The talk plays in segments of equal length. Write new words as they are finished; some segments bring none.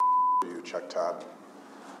You, Chuck Todd.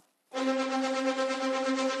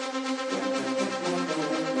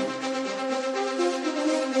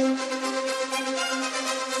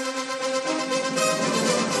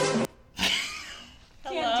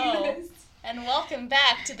 Hello, and welcome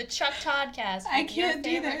back to the Chuck Toddcast with your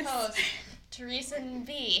favorite host, Teresa and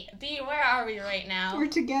B. B, where are we right now? We're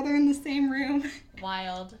together in the same room.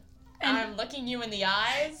 Wild. And I'm looking you in the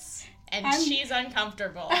eyes, and she's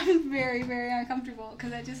uncomfortable. I'm very, very uncomfortable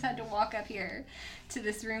because I just had to walk up here to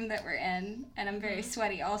this room that we're in, and I'm very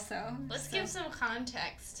sweaty also. Let's give some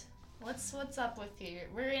context. What's up with you?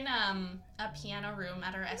 We're in a piano room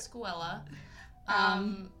at our escuela.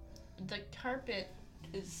 The carpet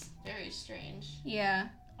is very strange. Yeah.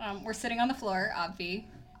 We're sitting on the floor, obvi.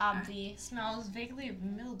 Smells vaguely of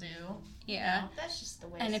mildew. Yeah. You know, that's just the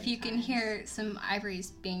way. And if you can hear some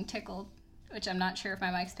ivories being tickled, which I'm not sure if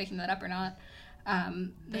my mic's picking that up or not,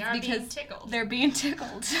 they are being tickled. They're being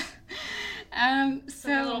tickled. Some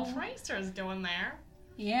little pranksters going there.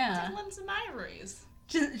 Yeah. Tickling some ivories.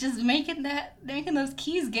 Just making those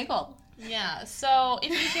keys giggle. Yeah. So if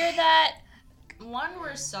you hear that, one,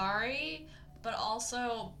 we're sorry. But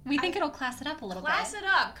also, we think it'll class it up a little bit. Class it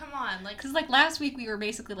up, come on. Because last week we were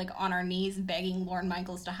basically on our knees begging Lorne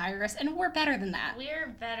Michaels to hire us, and we're better than that.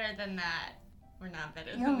 We're better than that. We're not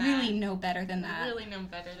better than that. You really know better than that. We really know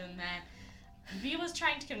better than that. V was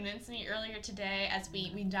trying to convince me earlier today as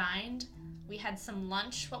we dined. We had some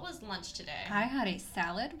lunch. What was lunch today? I had a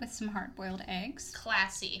salad with some hard-boiled eggs.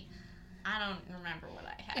 Classy. I don't remember what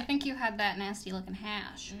I had. I think you had that nasty-looking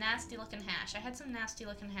hash. Nasty-looking hash. I had some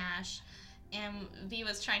nasty-looking hash. And V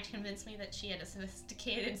was trying to convince me that she had a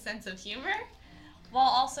sophisticated sense of humor, while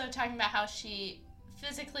also talking about how she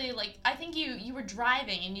physically, I think you were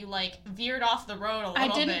driving and you, veered off the road a little bit.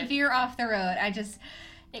 I didn't veer off the road.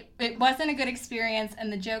 It wasn't a good experience,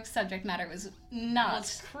 and the joke subject matter was not. It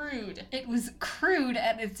was crude. It was crude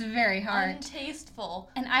at its very heart. Untasteful.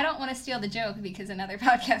 And I don't want to steal the joke because another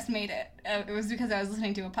podcast made it. It was because I was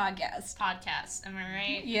listening to a podcast. Podcast, am I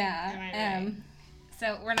right? Yeah. Am I right?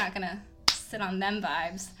 So we're not going to sit on them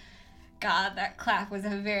vibes. God, that clap was a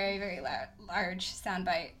very, very large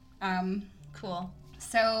soundbite. Cool.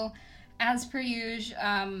 So, as per usual,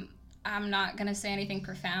 I'm not gonna say anything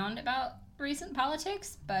profound about recent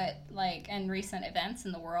politics, but and recent events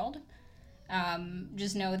in the world.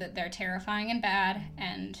 Just know that they're terrifying and bad.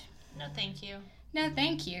 And no, thank you. No,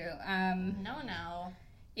 thank you. No.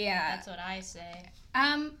 Yeah. That's what I say.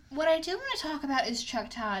 What I do want to talk about is Chuck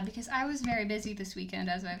Todd, because I was very busy this weekend,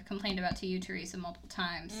 as I've complained about to you, Teresa, multiple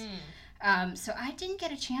times. So I didn't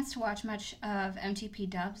get a chance to watch much of MTP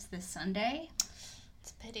Dubs this Sunday.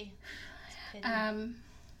 It's a pity.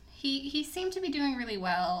 He seemed to be doing really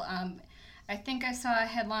well. I think I saw a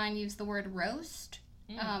headline use the word roast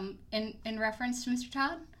in reference to Mr.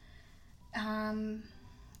 Todd.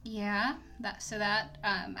 Yeah, that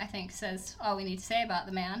I think says all we need to say about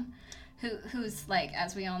the man. Who's,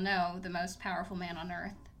 as we all know, the most powerful man on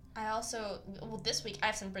earth. I also, this week I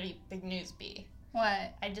have some pretty big news, B.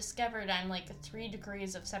 What? I discovered I'm 3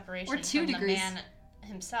 degrees of separation or 2 from degrees. The man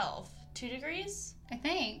himself. 2 degrees? I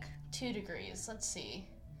think. 2 degrees. Let's see.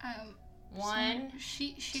 1,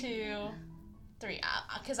 2, 3.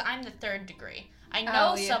 Because I'm the 3rd degree. I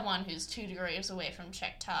know someone who's 2 degrees away from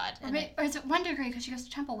Chuck Todd. Or is it 1 degree because she goes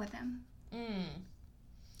to temple with him?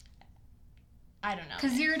 I don't know.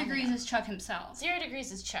 Because 0 degrees is Chuck himself. 0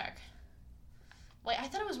 degrees is Chuck. Wait, I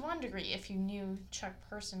thought it was 1 degree if you knew Chuck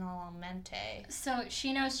personalmente. So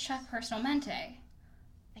she knows Chuck personalmente.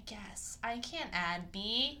 I guess. I can't add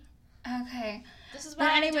B. Okay. This is why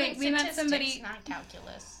I'm doing we met somebody, not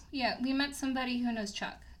calculus. Yeah, we met somebody who knows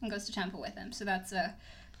Chuck and goes to temple with him. So that's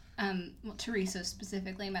Teresa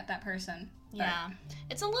specifically met that person. Yeah.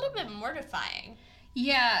 It's a little bit mortifying.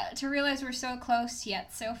 Yeah, to realize we're so close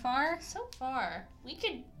yet so far. So far. We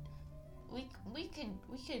could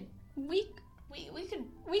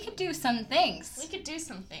do some things. We could do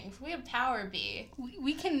some things. We have power, B.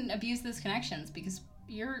 We can abuse those connections because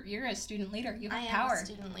you're a student leader. You have power. I am a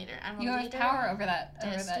student leader. I'm a leader. You have power over that. De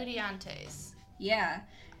estudiantes. Yeah.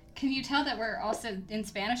 Can you tell that we're also in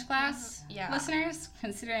Spanish class, listeners?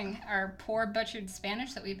 Considering our poor butchered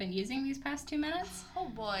Spanish that we've been using these past 2 minutes. Oh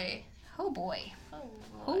boy. Oh boy. Oh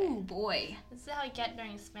boy. Oh boy. This is how I get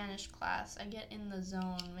during Spanish class. I get in the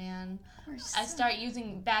zone, man. I start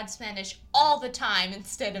using bad Spanish all the time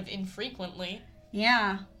instead of infrequently.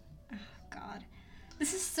 Yeah. Oh, God.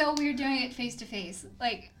 This is so weird doing it face to face.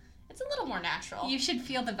 It's a little more natural. You should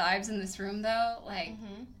feel the vibes in this room, though.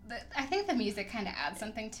 I think the music kind of adds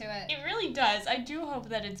something to it. It really does. I do hope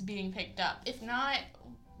that it's being picked up. If not,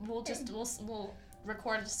 we'll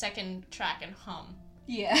record a second track and hum.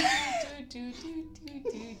 Yeah. do, do, do,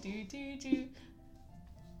 do, do, do, do.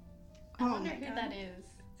 I wonder who that is.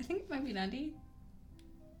 I think it might be Nundy.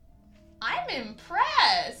 I'm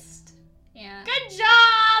impressed. Yeah. Good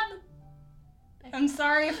job. I'm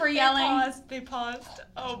sorry if we're yelling. They paused.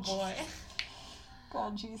 Oh boy.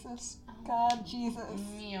 God Jesus. God Jesus.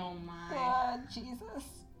 Me oh my. God Jesus.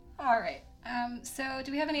 All right. So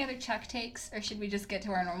do we have any other Chuck takes, or should we just get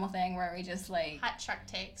to our normal thing where we just like Hot Chuck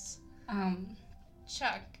takes.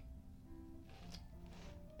 Chuck.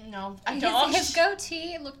 No, I don't. His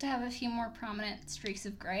goatee looked to have a few more prominent streaks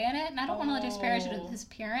of gray in it, and I don't want to disparage his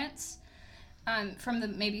appearance. From the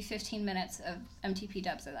maybe 15 minutes of MTP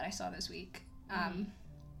dubs that I saw this week.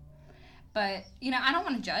 But, I don't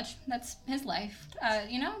want to judge. That's his life.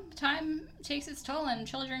 Time takes its toll and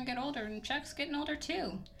children get older, and Chuck's getting older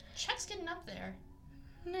too. Chuck's getting up there.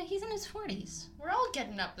 No, he's in his 40s. We're all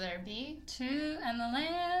getting up there, B. Two, and the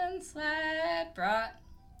landslide brought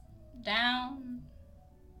down.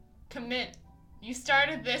 Commit. You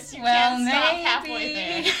started this, you can't stop halfway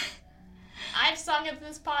there. I've sung at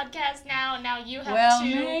this podcast now you have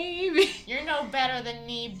two. Maybe. You're no better than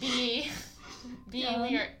me, B. B,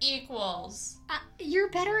 we are equals. You're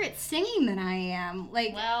better at singing than I am.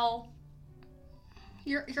 Well,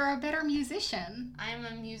 you're a better musician. I'm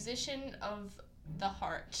a musician of the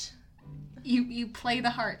heart. You play the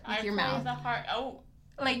heart with your mouth. I play the heart. Oh.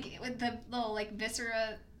 Like with the little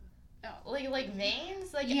viscera. Oh. Like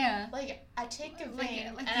veins? Yeah. Like I take a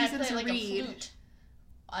vein and I play like a flute.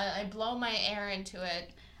 I blow my air into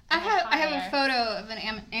it. I have a photo of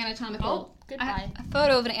an anatomical. Oh, goodbye. I have a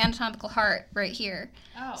photo of an anatomical heart right here.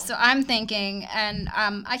 Oh. So I'm thinking, and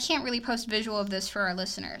I can't really post visual of this for our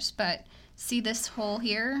listeners, but see this hole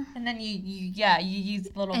here? And then you use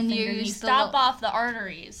the little finger and you stop off the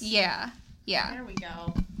arteries. Yeah. There we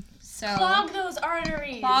go. So clog those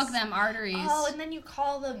arteries. Clog them arteries. Oh, and then you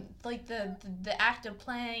call them the act of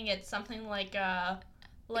playing it something like it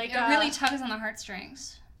really tugs on the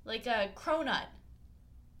heartstrings. Like a cronut.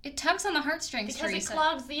 It tugs on the heartstrings, because Teresa. It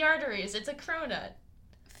clogs the arteries. It's a cronut.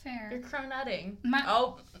 Fair. You're cronutting.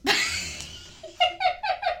 Oh. This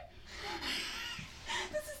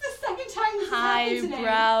is the second time this has happened today.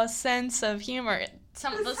 Highbrow sense of humor.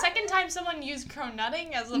 The second time someone used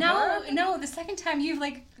cronutting as a verb? No, the second time you've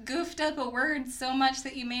goofed up a word so much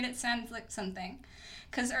that you made it sound like something.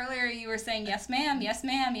 Because earlier you were saying yes ma'am, yes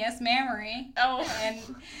ma'amery. Oh. And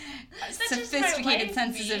sophisticated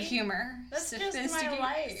senses of humor. That's just my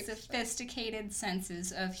life. Sophisticated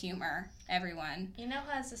senses of humor, everyone. You know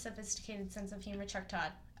who has a sophisticated sense of humor? Chuck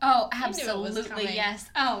Todd. Oh, absolutely, yes.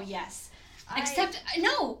 Oh, yes. Except,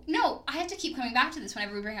 no, I have to keep coming back to this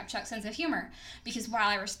whenever we bring up Chuck's sense of humor. Because while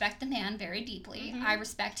I respect the man very deeply, I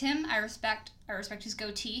respect him, I respect his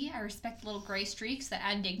goatee, I respect the little gray streaks that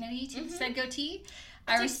add dignity to said goatee.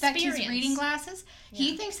 I respect his reading glasses. Yeah.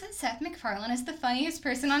 He thinks that Seth MacFarlane is the funniest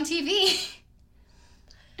person on TV.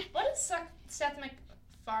 What is Seth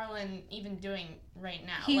MacFarlane even doing right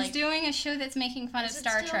now? He's doing a show that's making fun of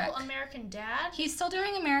Star Trek. Is it still American Dad? He's still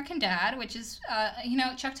doing American Dad, which is,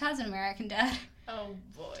 Chuck Todd's an American Dad. Oh,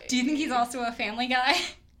 boy. Do you think he's also a Family Guy?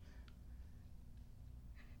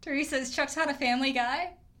 Teresa, is Chuck Todd a Family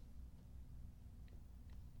Guy?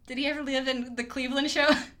 Did he ever live in the Cleveland show?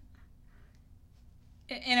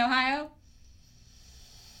 In Ohio?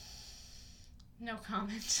 No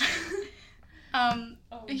comment.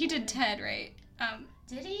 He did Ted, right?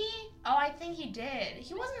 Did he? Oh, I think he did.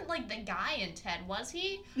 He wasn't the guy in Ted, was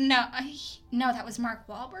he? No, that was Mark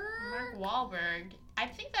Wahlberg. Mark Wahlberg. I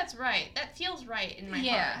think that's right. That feels right in my heart.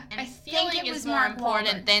 Yeah, and feeling is more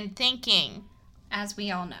important than thinking. As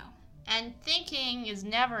we all know. And thinking is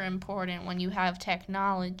never important when you have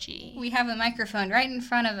technology. We have a microphone right in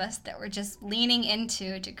front of us that we're just leaning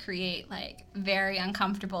into to create, very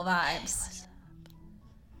uncomfortable vibes. Hey, what's up?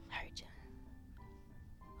 How are you doing?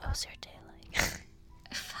 What was your day like?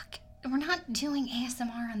 Fuck. We're not doing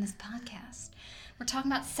ASMR on this podcast. We're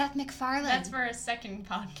talking about Seth MacFarlane. That's for a second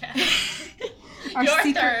podcast.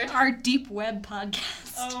 Third. Our deep web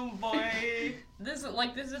podcast. Oh, boy. This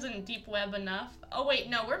isn't deep web enough. Oh, wait,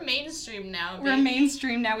 no, we're mainstream now, baby. We're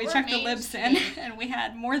mainstream now. We checked the Libsyn, and we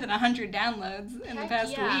had more than 100 downloads in the past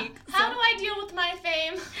week. So. How do I deal with my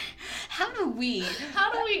fame? How do we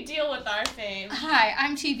deal with our fame? Hi,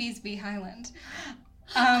 I'm TV's B. Highland.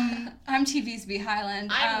 I'm TV's B.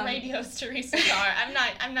 Highland. I'm Radio's Teresa Starr.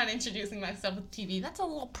 I'm not introducing myself with TV. That's a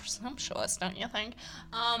little presumptuous, don't you think?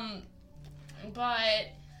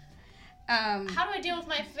 But how do I deal with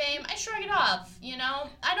my fame? I shrug it off,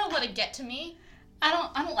 I don't let it get to me. I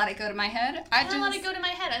don't let it go to my head. I don't let it go to my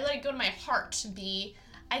head. I let it go to my heart, B.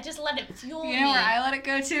 I just let it fuel me. You know where I let it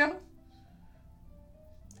go to?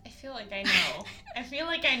 feel like I know. I feel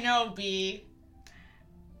like I know, B.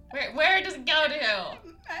 Where does it go to?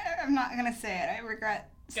 I'm not gonna say it. I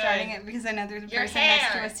regret starting it because I know there's a Your person hair.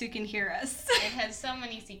 next to us who can hear us. It has so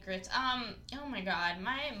many secrets. Oh my god,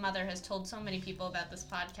 my mother has told so many people about this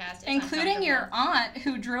podcast. It's including your aunt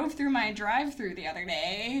who drove through my drive-through the other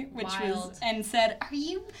day, and said, "Are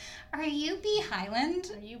you B.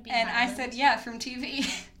 Highland?" Are you B. And Highland? I said, "Yeah, from TV."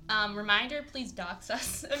 Reminder, please dox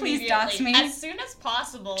us Please dox me. as soon as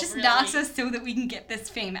possible. Just really. dox us so that we can get this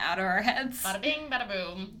fame out of our heads. Bada bing, bada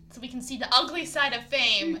boom. So we can see the ugly side of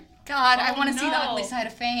fame. God, I want to see the ugly side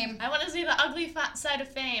of fame. I want to see the ugly side of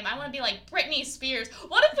fame. I want to be like Britney Spears.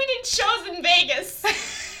 What if we did shows in Vegas?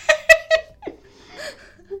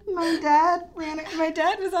 My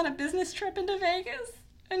dad was on a business trip into Vegas,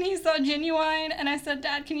 and he saw Genuine, and I said,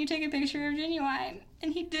 "Dad, can you take a picture of Genuine?"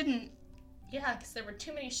 And he didn't. Yeah, because there were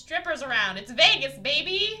too many strippers around. It's Vegas,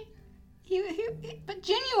 baby! But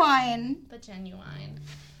Genuine. But Genuine.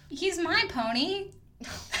 He's my pony.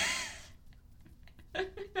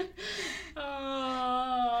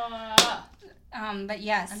 But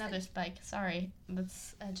yes. Another spike. Sorry.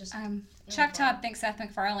 That's just... Chuck Todd thinks Seth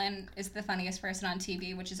MacFarlane is the funniest person on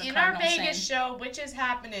TV, which is a in cardinal sin. our Vegas show, which is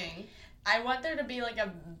happening, I want there to be like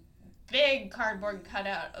a big cardboard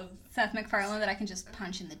cutout of Seth MacFarlane that I can just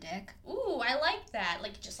punch in the dick. Ooh, I like that.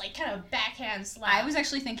 Like, just like kind of backhand slap. I was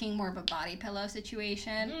actually thinking more of a body pillow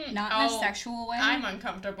situation, not in a sexual way. I'm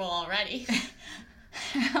uncomfortable already.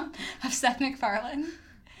 Of Seth MacFarlane.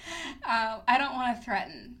 I don't want to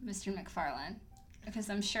threaten Mr. MacFarlane because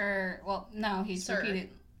I'm sure, well, no, he's repeated.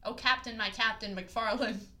 Oh, Captain, my Captain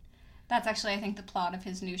MacFarlane. That's actually, I think, the plot of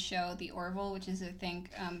his new show, The Orville, which is, I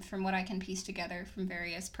think, from what I can piece together from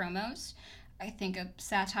various promos, I think a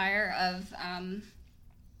satire of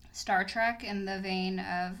Star Trek in the vein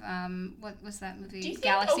of, what was that movie? Do you think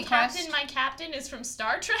Galaxy Quest? Captain, my Captain is from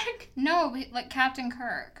Star Trek? No, like Captain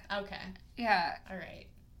Kirk. Okay. Yeah. All right.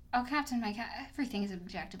 Oh, Captain, my everything is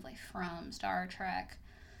objectively from Star Trek.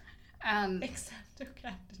 Except oh,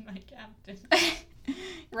 Captain, my Captain.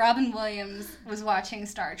 Robin Williams was watching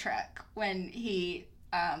Star Trek when he,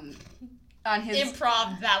 on his...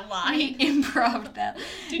 Improv that line. He improved that.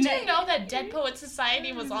 Did you know that Dead Poet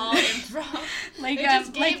Society was all improv? Like,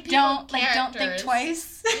 don't think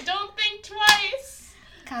twice. Don't think twice.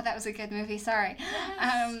 God, that was a good movie. Sorry.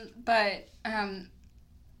 Yes.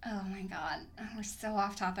 Oh my God, we're so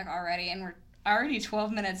off topic already, and we're already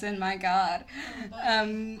 12 minutes in. My God.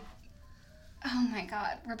 Oh my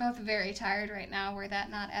God, we're both very tired right now. Were that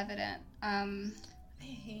not evident? Can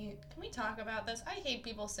we talk about this? I hate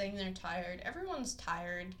people saying they're tired. Everyone's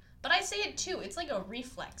tired. But I say it too. It's like a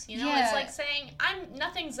reflex, you know? Yeah. It's like saying,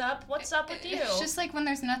 nothing's up. What's up with you? It's just like when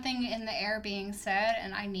there's nothing in the air being said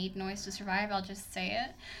and I need noise to survive, I'll just say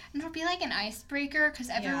it. And it'll be like an icebreaker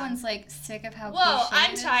because everyone's like sick of how Whoa, cliche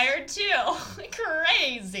I'm tired too.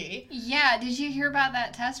 Crazy. Yeah, did you hear about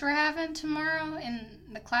that test we're having tomorrow in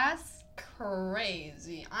the class?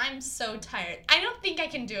 Crazy. I'm so tired. I don't think I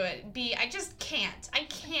can do it, B. I just can't. I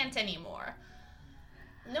can't anymore.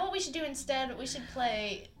 You know what we should do instead? We should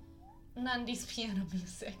play Nundy's piano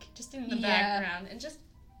music just in the background and just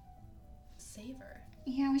savor.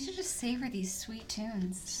 Yeah, we should just savor these sweet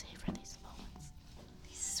tunes. Savor these moments.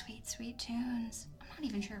 These sweet, sweet tunes. I'm not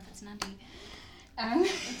even sure if it's Nundy.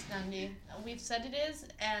 It's Nundy. We've said it is,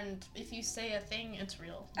 and if you say a thing, it's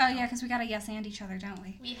real. Oh, yeah, because we gotta yes and each other, don't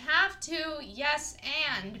we? We have to yes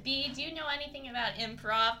and. B, do you know anything about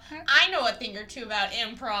improv? I know a thing or two about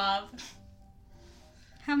improv.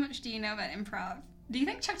 How much do you know about improv? Do you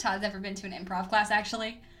think Chuck Todd's ever been to an improv class,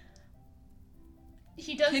 actually?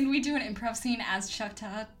 He does. Can we do an improv scene as Chuck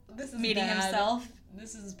Todd? This is meeting bad. himself?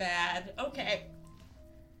 This is bad. Okay.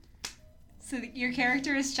 So your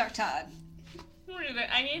character is Chuck Todd.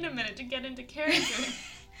 I need a minute to get into character.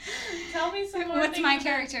 Tell me some more. What's my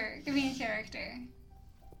character? Give me a character.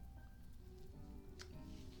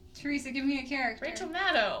 Teresa, give me a character. Rachel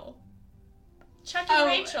Maddow. Chuck and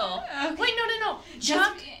Rachel. Okay. Wait, no.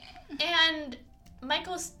 Chuck and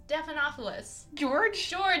Michael Stephanopoulos. George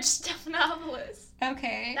Stephanopoulos.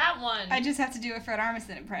 Okay. That one. I just have to do a Fred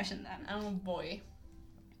Armisen impression then. Oh boy.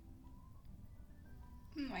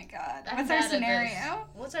 Oh my God. I'm What's bad our at scenario?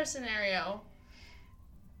 this. What's our scenario?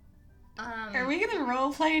 Are we gonna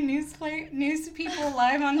role play news people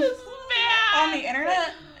live on This is bad. on the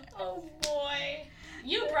internet? Oh boy.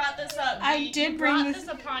 You brought this up. I did bring this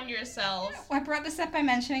upon yourself. I brought this up by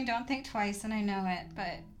mentioning Don't Think Twice, and I know it,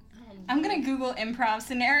 but I'm gonna Google improv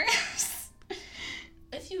scenarios.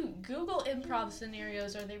 If you Google improv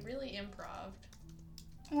scenarios, are they really improv?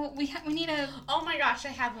 Well, we need a... Oh my gosh, I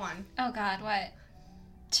have one. Oh God, what?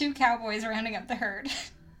 2 cowboys rounding up the herd.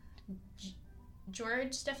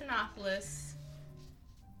 George Stephanopoulos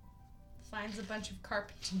finds a bunch of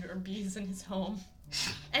carpenter bees in his home.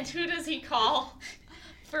 And who does he call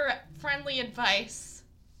for friendly advice?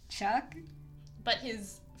 Chuck? But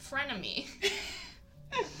his frenemy.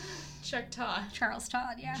 Chuck Todd. Charles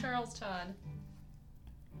Todd, yeah. Charles Todd.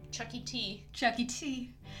 Chucky T. Chucky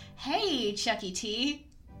T. Hey, Chucky T.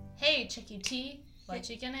 Hey, Chucky T. What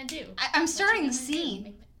you gonna do? I'm starting the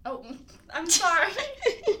scene. Oh, I'm sorry.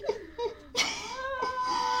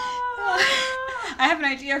 I have an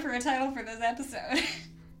idea for a title for this episode.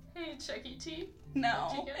 Hey, Chucky T.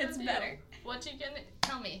 No, it's better. What you gonna...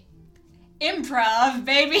 Tell me. Improv,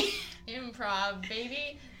 baby. Improv,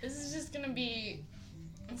 baby. This is just gonna be...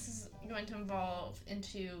 This is going to evolve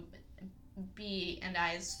into B and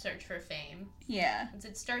I's search for fame. Yeah.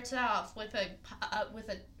 It starts off with a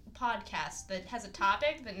podcast that has a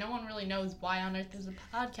topic that no one really knows why on earth there's a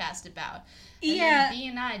podcast about. And then B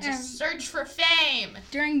and I just search for fame.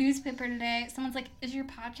 During newspaper today, someone's like, is your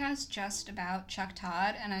podcast just about Chuck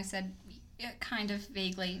Todd? And I said, yeah, kind of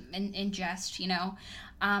vaguely in jest, you know.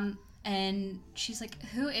 And she's like,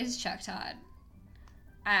 who is Chuck Todd?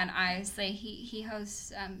 And I say he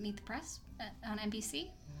hosts Meet the Press on NBC.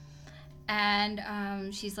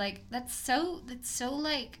 And she's like, that's so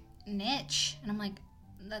like niche. And I'm like,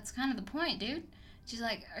 that's kind of the point, dude. She's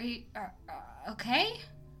like, are you okay?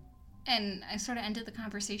 And I sort of ended the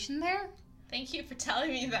conversation there. Thank you for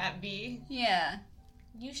telling me that, B. Yeah.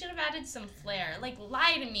 You should have added some flair. Like,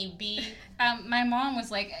 lie to me, B. My mom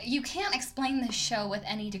was like, you can't explain this show with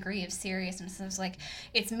any degree of seriousness. It was like,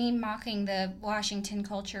 it's me mocking the Washington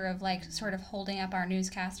culture of, like, sort of holding up our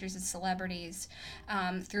newscasters as celebrities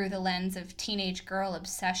through the lens of teenage girl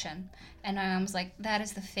obsession. And my mom was like, that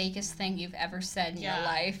is the fakest thing you've ever said in your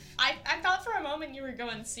life. I thought for a moment you were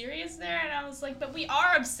going serious there, and I was like, but we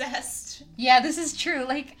are obsessed. Yeah, this is true.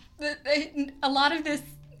 Like, a lot of this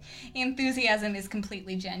enthusiasm is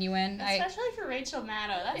completely genuine. Especially for Rachel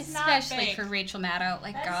Maddow. That's not fake. Especially for Rachel Maddow.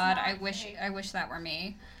 Like, that's God, I wish that were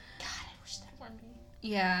me. God, I wish that were me.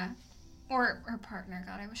 Yeah. Or her partner.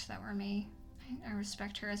 God, I wish that were me. I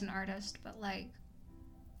respect her as an artist, but, like,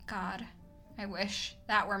 God, I wish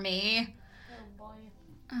that were me. Oh, boy.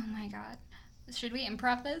 Oh, my God. Should we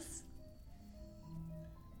improv this?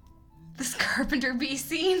 This carpenter bee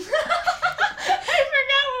scene? I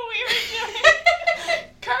forgot what we were doing.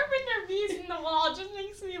 Carpenter bees in the wall just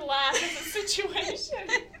makes me laugh as a situation.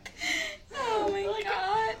 Oh my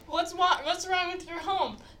God. What's wrong with your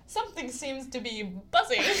home? Something seems to be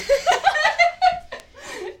buzzing. Is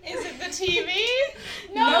it the TV?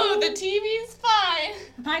 No, the TV's fine.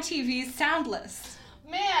 My TV's soundless.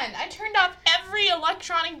 Man, I turned off every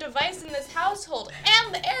electronic device in this household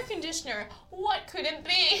and the air conditioner. What could it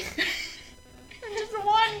be? Just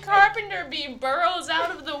one carpenter bee burrows out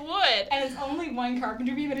of the wood. And it's only one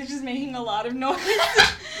carpenter bee, but it's just making a lot of noise.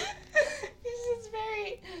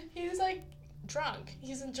 He's like drunk.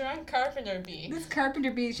 He's a drunk carpenter bee. This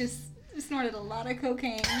carpenter bee just snorted a lot of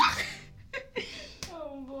cocaine.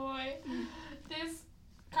 Oh boy. This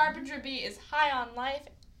carpenter bee is high on life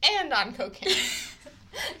and on cocaine.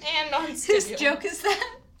 And on stimulants. Whose joke is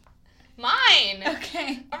that? Mine.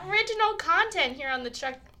 Okay. Original content here on the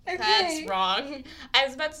Chuck... Okay. That's wrong. I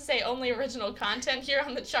was about to say only original content here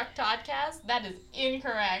on the Chuck Toddcast. That is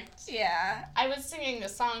incorrect. Yeah. I was singing a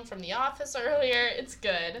song from The Office earlier. It's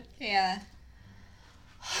good. Yeah.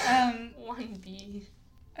 1B.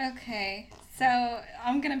 Okay. So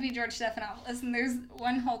I'm going to be George Stephanopoulos, and there's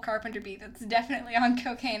one whole carpenter bee that's definitely on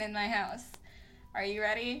cocaine in my house. Are you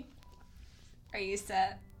ready? Are you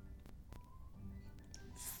set?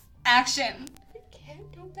 Action. I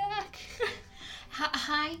can't go back.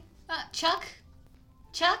 Hi, Chuck?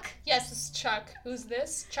 Chuck? Yes, this is Chuck. Who's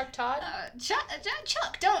this? Chuck Todd?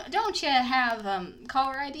 Chuck, don't you have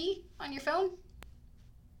caller ID on your phone?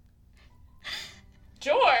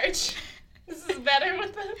 George! This is better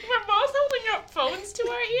with we're both holding up phones to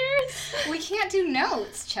our ears. We can't do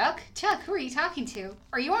notes, Chuck. Chuck, who are you talking to?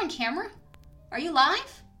 Are you on camera? Are you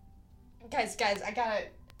live? Guys,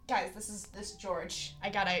 this is George. I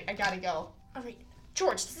gotta go. All right.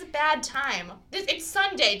 George, this is a bad time. It's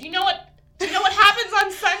Sunday. Do you know what happens on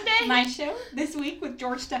Sunday? My show this week with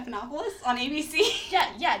George Stephanopoulos on ABC.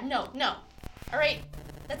 Yeah, no. All right,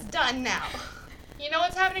 that's done now. You know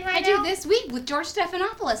what's happening right now? I do this week with George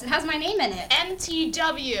Stephanopoulos. It has my name in it.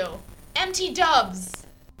 MTW. MT Dubs.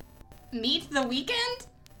 Meet the Weekend?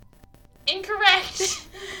 Incorrect.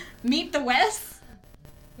 Meet the West?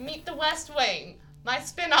 Meet the West Wing. My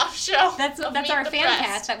spin-off show. That's our fan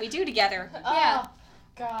cast that we do together. Oh, yeah.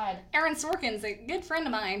 God. Aaron Sorkin's a good friend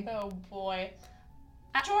of mine. Oh, boy.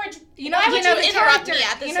 George, why would you interrupt me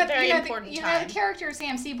at this very important time? The character of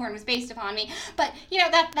Sam Seaborn was based upon me, but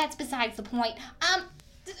that's besides the point.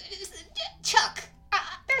 Chuck,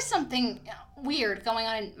 there's something weird going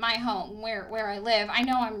on in my home where I live. I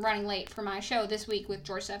know I'm running late for my show this week with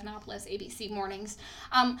George Stephanopoulos, ABC Mornings.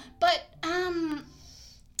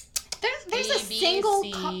 There's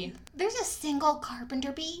a single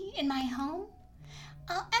carpenter bee in my home.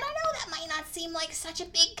 And I know that might not seem like such a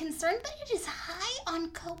big concern, but it is high on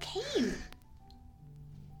cocaine.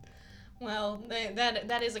 Well,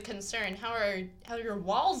 that is a concern. How are your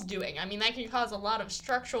walls doing? I mean, that can cause a lot of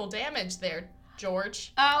structural damage there,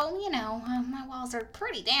 George. Oh, my walls are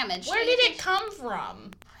pretty damaged. Where did it come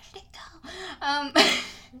from? Where did it go?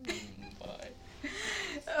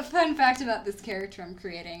 A fun fact about this character I'm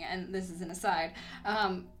creating, and this is an aside,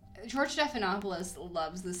 George Stephanopoulos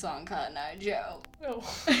loves the song Cotton Eye Joe. Oh.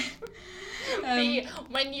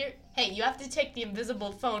 You have to take the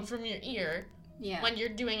invisible phone from your ear when you're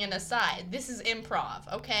doing an aside. This is improv,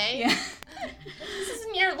 okay? Yeah. This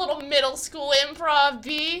isn't your little middle school improv,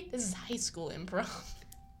 B. This is high school improv.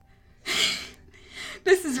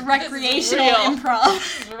 This is recreational improv.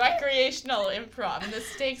 This is recreational improv, and the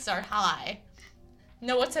stakes are high.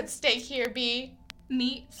 Know what's at stake here, B?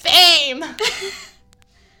 Meat. Fame!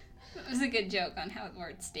 It was a good joke on how the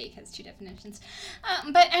word steak has two definitions.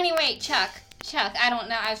 But anyway, Chuck, I don't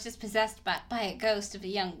know. I was just possessed by a ghost of a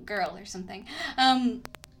young girl or something.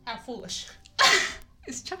 How foolish.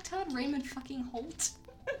 Is Chuck Todd Raymond fucking Holt?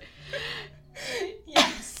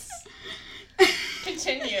 Yes.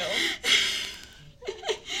 Continue.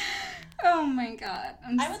 Oh my god.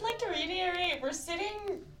 I would like to reiterate, we're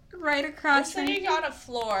sitting right across from... We're sitting on a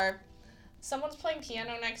floor. Someone's playing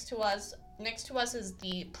piano next to us. Next to us is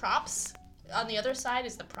the props. On the other side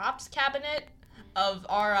is the props cabinet of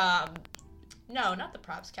our, no, not the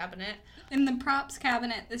props cabinet. In the props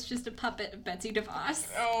cabinet, it's just a puppet of Betsy DeVos.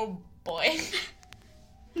 Oh, boy.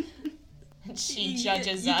 And she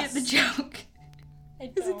judges us. You get the joke.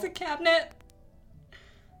 Because it's a cabinet.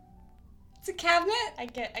 It's a cabinet. I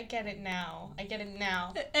get it now.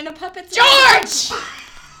 And a puppet's... George!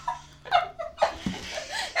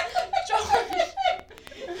 George!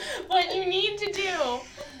 What you need to do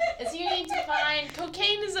is you need to find...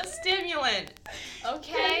 Cocaine is a stimulant,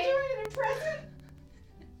 okay? Can I do it in a present?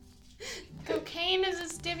 Cocaine is a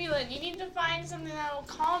stimulant. You need to find something that will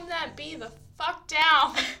calm that bee the fuck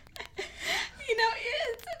down.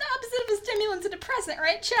 It's the opposite of a stimulant's a depressant,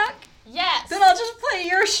 right, Chuck? Yes. Then I'll just play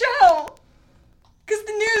your show. Because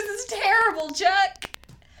the news is terrible, Chuck.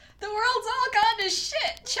 The world's all gone to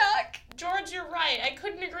shit, Chuck. George, you're right. I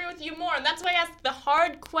couldn't agree with you more. And that's why I ask the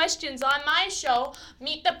hard questions on my show,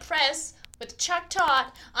 Meet the Press, with Chuck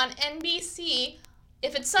Todd on NBC.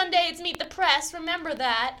 If it's Sunday, it's Meet the Press. Remember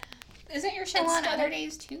that. Isn't your show on other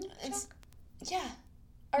days, too, Chuck? Yeah.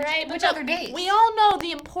 All right. Which other days? We all know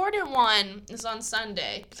the important one is on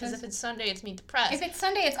Sunday. Because if it's Sunday, it's Meet the Press. If it's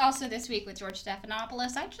Sunday, it's also This Week with George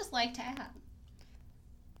Stephanopoulos. I'd just like to add.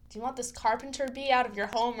 Do you want this carpenter bee out of your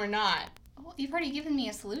home or not? Well, you've already given me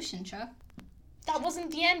a solution, Chuck. That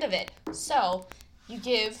wasn't the end of it. So, you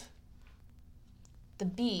give the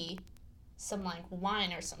bee some,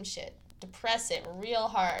 wine or some shit. Depress it real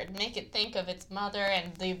hard. Make it think of its mother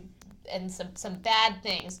and some bad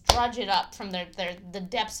things. Drudge it up from the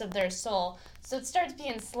depths of their soul. So it starts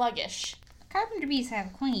being sluggish. Carpenter bees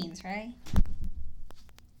have queens, right?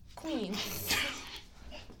 Queens.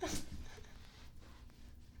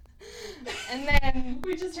 And then...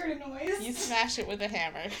 We just heard a noise. You smash it with a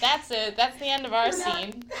hammer. That's it. That's the end of our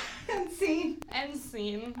scene. End scene. End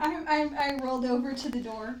scene. I rolled over to the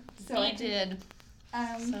door. So He did.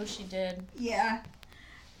 So she did. Yeah.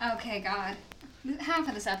 Okay, God. Half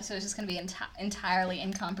of this episode is just going to be entirely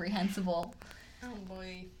incomprehensible. Oh,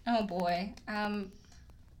 boy. Oh, boy.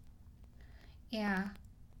 Yeah.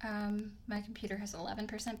 My computer has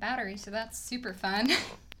 11% battery, so that's super fun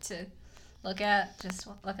to... Look at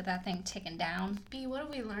that thing ticking down. B, what have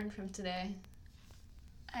we learned from today?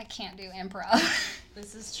 I can't do improv.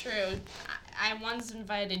 This is true. I once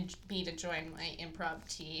invited B to join my improv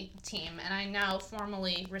team, and I now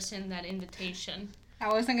formally rescind that invitation. I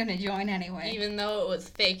wasn't going to join anyway. Even though it was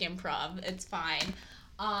fake improv, it's fine.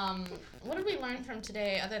 What did we learn from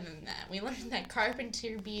today other than that? We learned that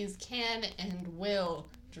carpenter bees can and will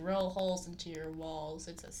drill holes into your walls.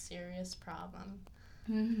 It's a serious problem.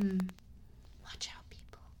 Mm-hmm. Watch out,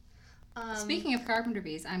 people. Speaking of carpenter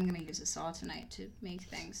bees, I'm going to use a saw tonight to make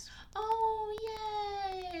things. Oh,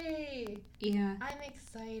 yay! Yeah. I'm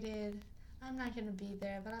excited. I'm not going to be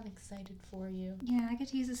there, but I'm excited for you. Yeah, I get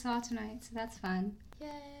to use a saw tonight, so that's fun. Yay!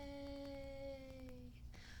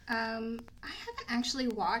 I have actually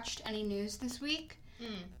watched any news this week.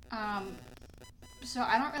 So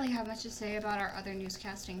I don't really have much to say about our other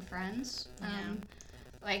newscasting friends.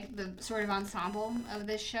 Like the sort of ensemble of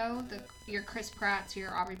this show, your Chris Pratts,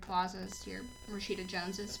 your Aubrey Plazas, your Rashida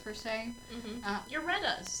Joneses, per se. Your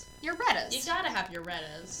Rettas. Your Rettas. You gotta have your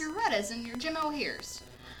Rettas. Your Rettas and your Jim O'Hears.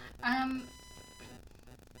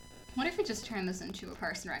 What if we just turn this into a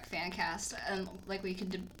Parks and Rec fan cast, and like we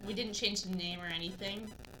could... We didn't change the name or anything.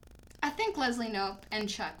 I think Leslie Knope and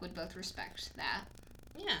Chuck would both respect that.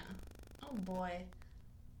 Yeah. Oh boy.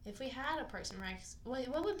 If we had a Parks and Rec,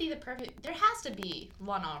 what would be the perfect... There has to be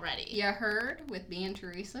one already. You heard with me and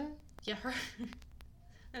Teresa? You heard?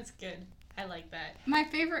 That's good. I like that. My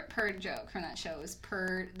favorite Purd joke from that show is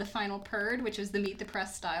the final Purd, which was the Meet the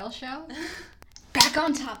Press style show. Back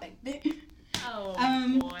on topic. Oh,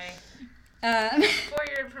 boy. For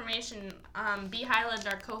your information, B. Highland,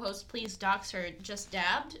 our co-host, please dox her, just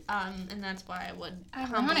dabbed, and that's why I would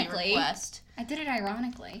humbly request. I did it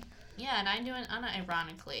ironically. Yeah, and I'm doing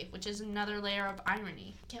unironically, which is another layer of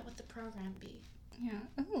irony. Get with the program, B. Yeah.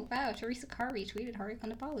 Oh, wow. Teresa Carr retweeted Hari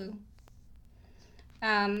Kondapallu.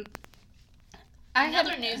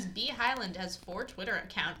 Another news, B. Highland has 4 Twitter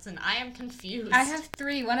accounts, and I am confused. I have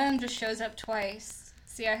 3. One of them just shows up twice.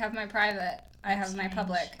 See, I have my private, I have my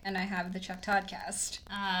public, and I have the Chuck Toddcast.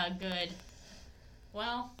 Good.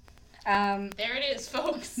 Well, there it is,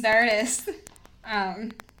 folks. There it is.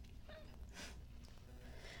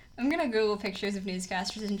 I'm gonna Google pictures of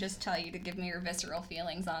newscasters and just tell you to give me your visceral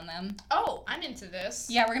feelings on them. Oh, I'm into this.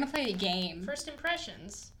 Yeah, we're gonna play a game. First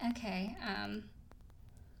impressions. Okay,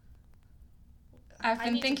 I've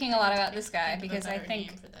been thinking a lot about this guy because I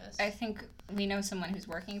think we know someone who's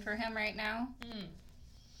working for him right now.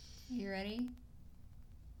 You ready?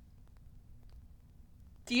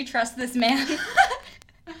 Do you trust this man?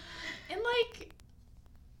 And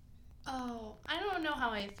I don't know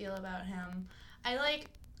how I feel about him. I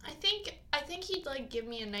think he'd give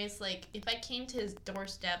me a nice if I came to his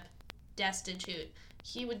doorstep destitute,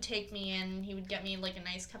 he would take me in, he would get me a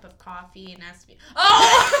nice cup of coffee and ask me,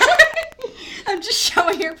 oh! I'm just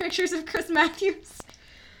showing her pictures of Chris Matthews.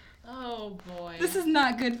 Oh boy. This is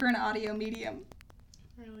not good for an audio medium.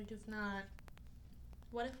 Really is not.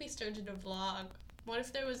 What if we started a vlog? What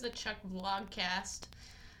if there was a Chuck vlogcast?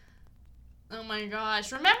 Oh my gosh.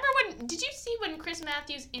 Did you see when Chris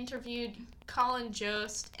Matthews interviewed Colin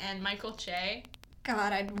Jost and Michael Che?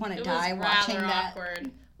 God, I'd want to die watching that. It was rather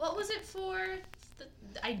awkward. What was it for? The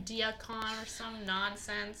IdeaCon or some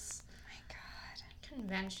nonsense? Oh my God.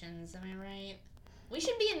 Conventions, am I right? We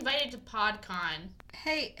should be invited to PodCon.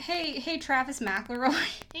 Hey, Travis McElroy.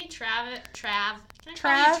 Hey, Trav. Can I Trav,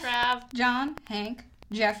 call you Trav? John, Hank,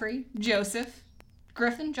 Jeffrey, Joseph,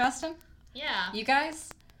 Griffin, Justin. Yeah. You guys?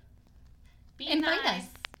 Invite us.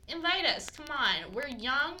 Invite us. Come on. We're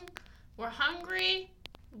young. We're hungry.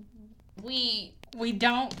 We want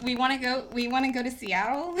to go to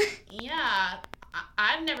Seattle. Yeah.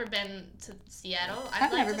 I've never been to Seattle.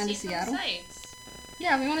 I've never been to see Seattle. Some sights.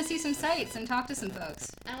 Yeah, we want to see some sights and talk to some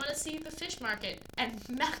folks. I want to see the fish market and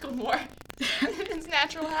Macklemore in its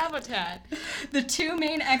natural habitat. The 2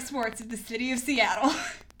 main exports of the city of Seattle.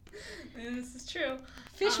 This is true.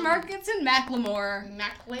 Fish markets and Macklemore.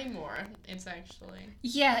 Macklemore, it's actually.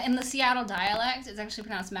 Yeah, in the Seattle dialect, it's actually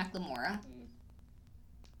pronounced Macklemore.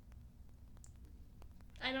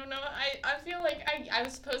 I don't know. I feel like I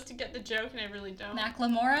was supposed to get the joke and I really don't.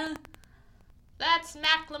 Macklemore? That's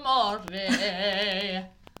Macklemore.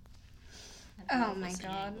 Oh my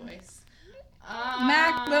God. Voice.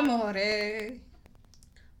 Macklemore.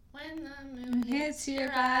 When the moon hits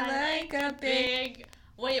your eye like a big...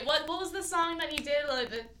 Wait, what was the song that he did?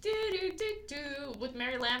 The do-do-do-do with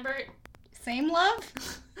Mary Lambert? Same love?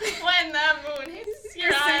 When the moon hits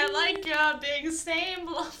your eye like a big same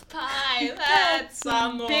love pie. That's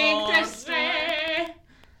amore. Big Christmas.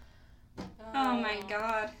 Oh my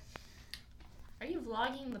God. Are you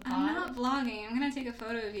vlogging the pod? I'm not vlogging. I'm going to take a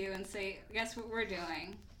photo of you and say, guess what we're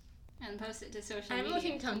doing? And post it to social media. I'm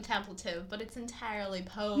looking contemplative, but it's entirely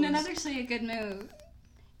posed. No, that's actually a good move.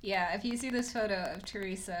 Yeah, if you see this photo of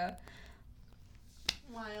Teresa.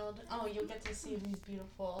 Wild. Oh, you'll get to see these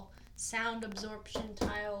beautiful sound absorption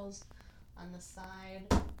tiles on the side.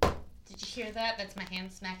 Did you hear that? That's my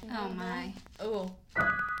hand smacking. Oh my. Oh.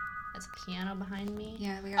 That's a piano behind me.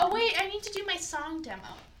 Yeah, we are. Oh wait, I need to do my song demo.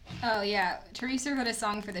 Oh yeah, Teresa wrote a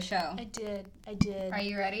song for the show. I did. Are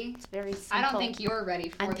you ready? It's very simple. I don't think you're ready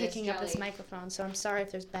for this, I'm picking up this Jelly. microphone, so I'm sorry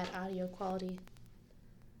if there's bad audio quality.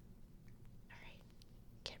 Alright,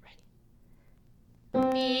 get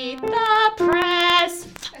ready. Meet the press!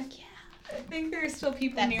 Yeah. I think there are still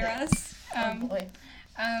people near us. Oh boy.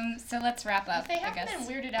 So let's wrap up. If they haven't been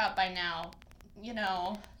weirded out by now,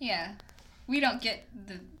 Yeah. We don't get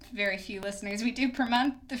the very few listeners we do per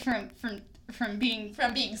month from being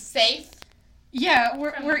safe. Yeah,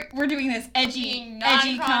 we're doing this edgy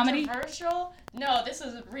comedy. Non-controversial. No, this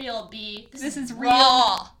is real, B. This is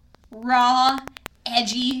raw. Raw,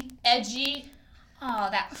 edgy. Oh,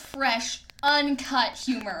 that fresh, uncut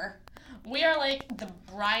humor. We are like the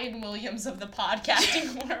Brian Williams of the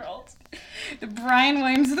podcasting world. The Brian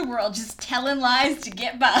Williams of the world, just telling lies to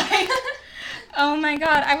get by. Oh my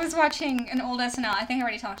god, I was watching an old SNL. I think I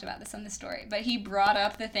already talked about this on this story, but he brought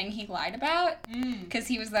up the thing he lied about because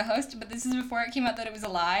he was the host, but this is before it came out that it was a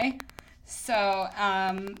lie. So,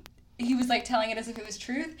 he was like telling it as if it was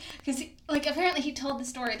truth because apparently he told the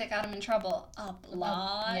story that got him in trouble a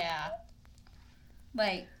lot. Yeah.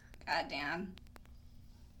 Like, goddamn.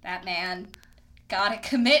 That man gotta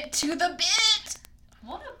commit to the bit.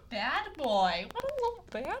 What a bad boy. What a little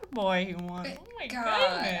bad boy he was. Oh my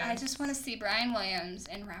God. goodness. I just want to see Brian Williams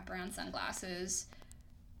in wraparound sunglasses.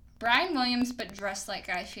 Brian Williams, but dressed like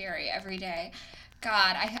Guy Fieri every day.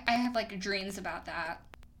 God, I have like dreams about that.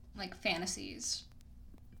 Like fantasies.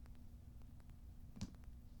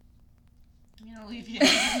 I'm gonna leave you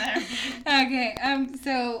in there. Okay,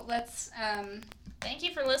 so let's, Thank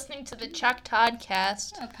you for listening to the Chuck Todd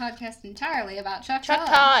cast. a podcast entirely about Chuck Chuck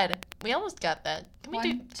Todd. We almost got that. Can we do...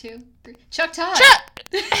 1, 2, 3. Chuck Todd. Chuck!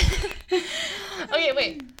 Okay,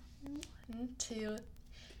 wait. 1, 2...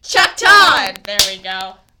 Chuck Todd! There we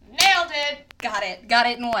go. Nailed it! Got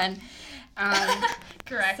it in one.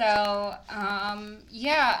 Correct. So,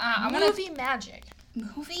 yeah. Movie magic.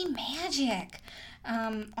 Movie magic.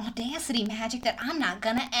 Audacity magic that I'm not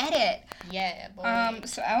gonna edit. Yeah, boy.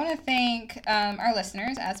 So I want to thank our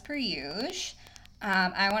listeners, as per usual.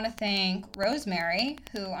 I want to thank Rosemary,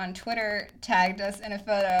 who on Twitter tagged us in a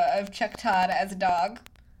photo of Chuck Todd as a dog,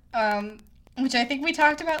 which I think we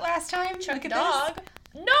talked about last time. Chuck Dog? This.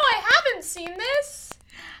 No, I haven't seen this.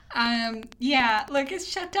 Yeah, look, it's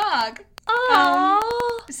Chuck Dog.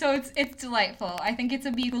 Oh. So it's delightful. I think it's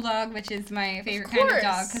a beagle dog, which is my favorite kind of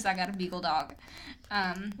dog because I got a beagle dog.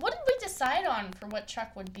 What did we decide on for what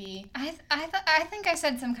Chuck would be? I think I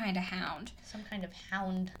said some kind of hound. Some kind of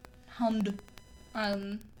hound. Hound.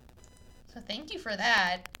 So thank you for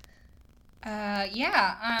that.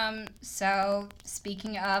 Yeah. So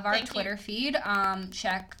speaking of our Twitter feed,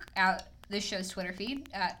 check out this show's Twitter feed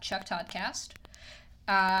at Chuck Toddcast.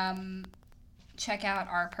 Check out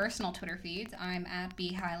our personal Twitter feeds. I'm at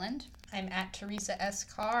B Highland. I'm at Teresa S.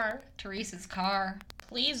 Carr. Teresa's Carr.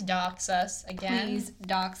 Please dox us again. Please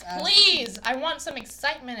dox us. Please! I want some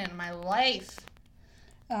excitement in my life.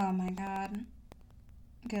 Oh my god.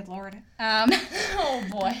 Good lord. Oh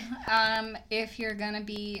boy. If you're gonna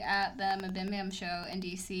be at the Mabim Bam show in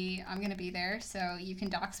DC, I'm gonna be there, so you can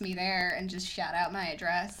dox me there and just shout out my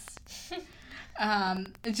address.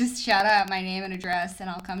 Just shout out my name and address and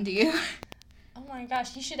I'll come to you. Oh my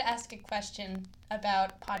gosh, you should ask a question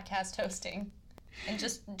about podcast hosting. And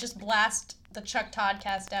just blast the Chuck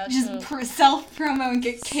Toddcast out. Just self-promo and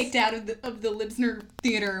get kicked out of the Libsner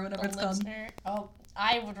Theater or whatever it's called. Oh,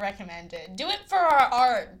 I would recommend it. Do it for our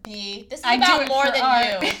art, B. This is about more than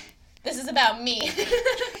art. You. This is about me.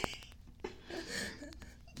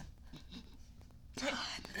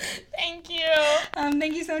 Thank you.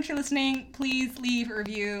 Thank you so much for listening. Please leave a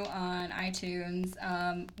review on iTunes.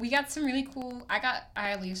 We got some really cool... I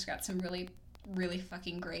at least got some really, really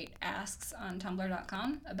fucking great asks on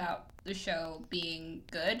Tumblr.com about the show being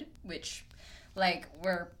good, which, like,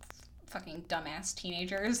 we're fucking dumbass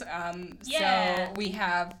teenagers. Yeah.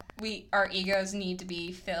 So our egos need to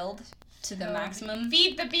be filled to the maximum.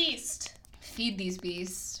 Feed the beast. Feed these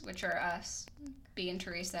beasts, which are us. B and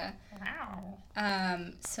Teresa. Wow.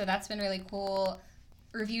 So that's been really cool.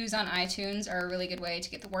 Reviews on iTunes are a really good way to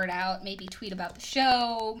get the word out. Maybe tweet about the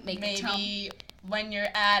show. Maybe when you're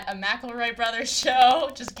at a McElroy Brothers show,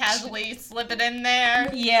 just casually slip it in there.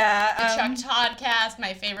 Yeah. The Chuck Toddcast,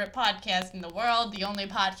 my favorite podcast in the world. The only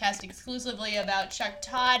podcast exclusively about Chuck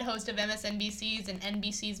Todd, host of MSNBC's and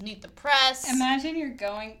NBC's Meet the Press. Imagine you're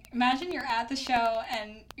at the show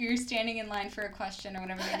and you're standing in line for a question or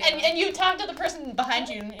whatever they're doing. And you talk to the person behind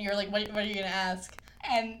you and you're like, what are you going to ask?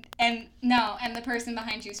 And the person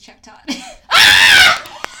behind you is Chuck Todd.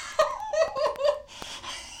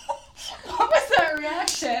 What was that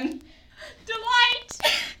reaction? Delight!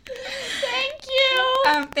 Thank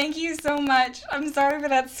you! Thank you so much. I'm sorry for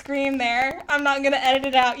that scream there. I'm not going to edit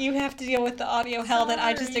it out. You have to deal with the audio hell that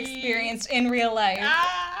I just experienced in real life.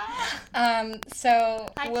 So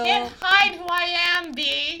I can't hide who I am,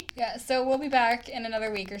 B. Yeah, so we'll be back in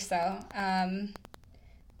another week or so.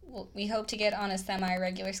 we hope to get on a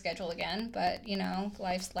semi-regular schedule again, but, you know,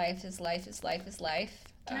 life's life is life is life is life.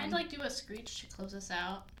 Can I, like, do a screech to close us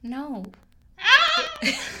out? No. Ah!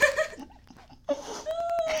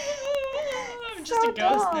 I'm just a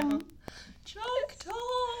ghost now. Joke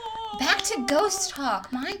talk! Back to ghost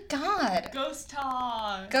talk. My God. Ghost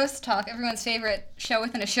talk. Ghost talk, everyone's favorite show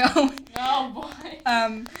within a show. Oh,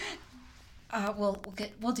 boy.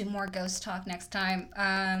 We'll do more ghost talk next time.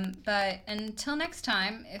 But until next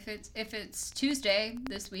time, if it's Tuesday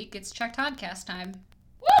this week, it's Chuck Toddcast time.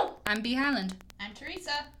 Woo! I'm B. Highland. I'm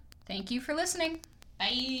Teresa. Thank you for listening.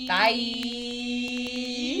 Bye. Bye.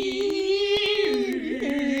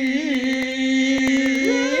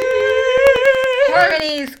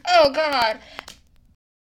 Harmonies. Oh God.